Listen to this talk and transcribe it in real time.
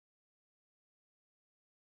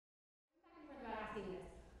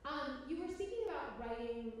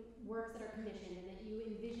works that are commissioned and that you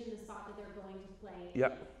envision the spot that they're going to play in.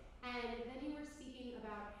 Yeah. And then you were speaking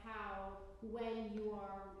about how when you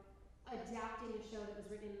are adapting a show that was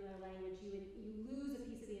written in another language, you lose a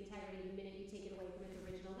piece of the integrity the minute you take it away from its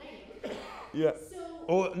original language. Yeah.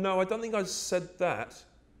 So, No, I don't think I said that.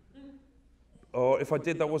 Or if I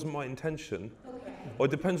did, that wasn't my intention. okay. Or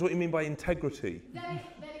it depends what you mean by integrity. That it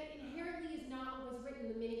inherently is not what was written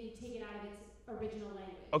the minute you take it out of its original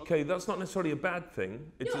language. Okay, that's not necessarily a bad thing.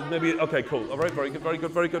 It's No, maybe I'm okay, cool. All right, very good, very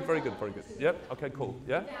good, very good, very good, very good. Yep. Okay, cool.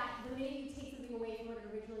 Yeah. That the minute you take something away from what it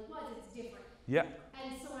originally was, it's different. Yeah.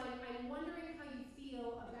 And so I'm wondering how you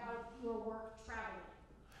feel about your work traveling.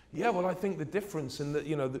 Yeah, well, I think the difference in that,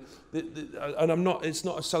 you know, and I'm not. It's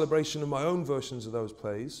not a celebration of my own versions of those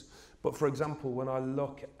plays, but for example, when I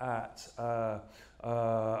look at,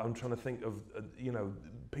 I'm trying to think of, you know,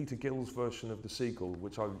 Peter Gill's version of The Seagull,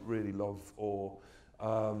 which I really love, or,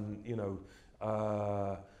 you know,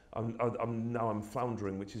 I'm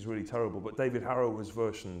floundering, which is really terrible. But David Harrower's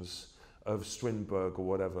versions of Strindberg or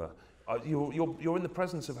whatever. You're in the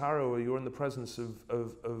presence of Harrower, you're in the presence of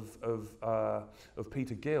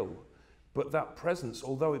Peter Gill, but that presence,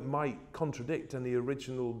 although it might contradict any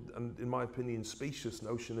original and, in my opinion, specious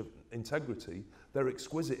notion of integrity, they're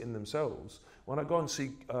exquisite in themselves. When I go and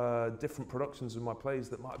see different productions of my plays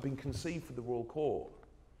that might have been conceived for the Royal Court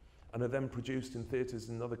and are then produced in theatres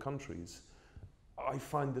in other countries, I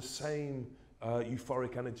find the same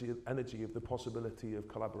euphoric energy of the possibility of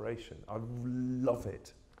collaboration. I love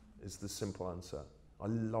it. Is the simple answer. I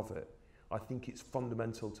love it. I think it's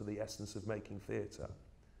fundamental to the essence of making theatre,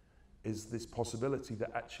 is this possibility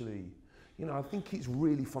that actually, you know, I think it's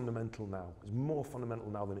really fundamental now. It's more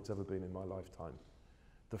fundamental now than it's ever been in my lifetime.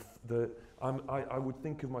 I would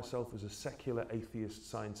think of myself as a secular atheist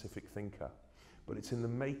scientific thinker, but it's in the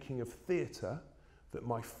making of theatre that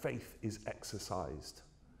my faith is exercised.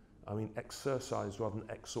 I mean, exercised rather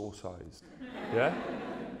than exorcised, yeah?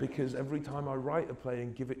 Because every time I write a play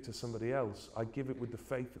and give it to somebody else, I give it with the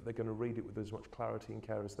faith that they're going to read it with as much clarity and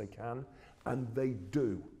care as they can, and they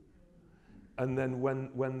do. And then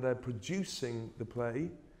when they're producing the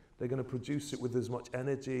play, they're going to produce it with as much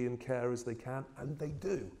energy and care as they can, and they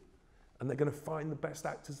do. And they're going to find the best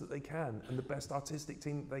actors that they can, and the best artistic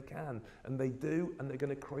team that they can, and they do, and they're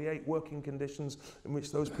going to create working conditions in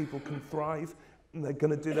which those people can thrive, and they're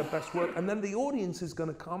going to do their best work, and then the audience is going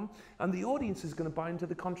to come, and the audience is going to buy into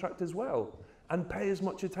the contract as well, and pay as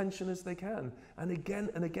much attention as they can. And again,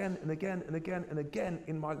 and again, and again, and again, and again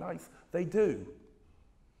in my life, they do.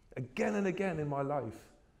 Again and again in my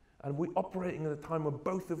life. And we're operating at a time when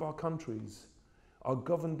both of our countries are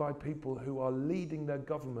governed by people who are leading their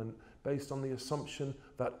government based on the assumption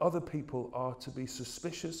that other people are to be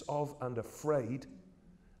suspicious of and afraid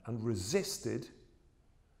and resisted.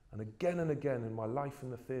 And again in my life in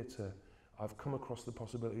the theatre, I've come across the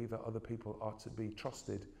possibility that other people are to be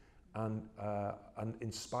trusted and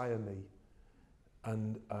inspire me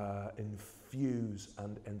and infuse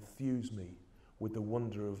and enthuse me with the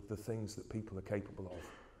wonder of the things that people are capable of.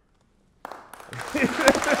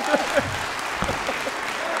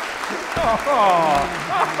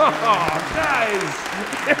 Guys!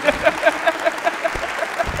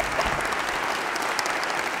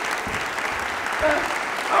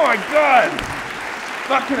 Oh my God!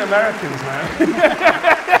 Fucking Americans, man.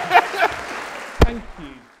 Thank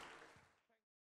you.